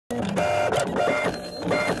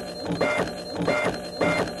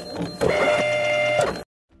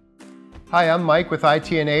Hi, I'm Mike with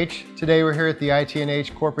ITNH. Today we're here at the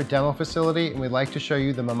ITNH corporate demo facility and we'd like to show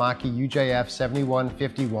you the Mimaki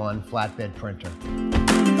UJF-7151 flatbed printer.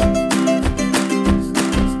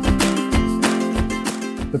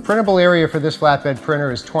 The printable area for this flatbed printer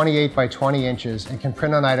is 28 by 20 inches and can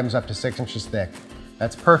print on items up to 6 inches thick.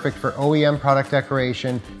 That's perfect for OEM product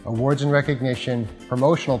decoration, awards and recognition,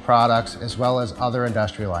 promotional products, as well as other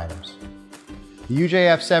industrial items. The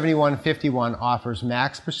UJF-7151 offers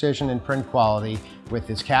max precision and print quality with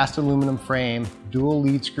its cast aluminum frame, dual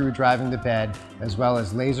lead screw driving the bed, as well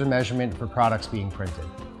as laser measurement for products being printed.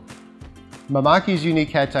 Mimaki's unique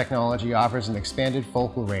head technology offers an expanded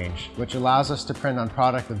focal range, which allows us to print on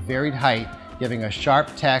product of varied height, giving us sharp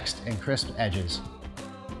text and crisp edges.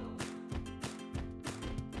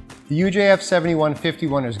 The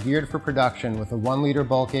UJF-7151 is geared for production with a 1-liter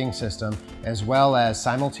bulking system as well as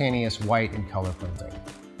simultaneous white and color printing.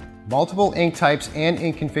 Multiple ink types and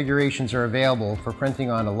ink configurations are available for printing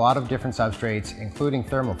on a lot of different substrates, including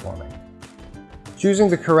thermoforming. Choosing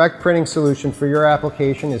the correct printing solution for your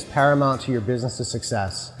application is paramount to your business's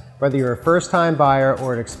success. Whether you're a first-time buyer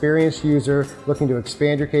or an experienced user looking to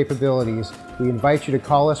expand your capabilities, we invite you to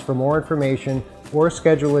call us for more information or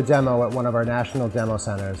schedule a demo at one of our national demo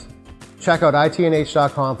centers. Check out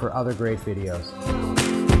itnh.com for other great videos.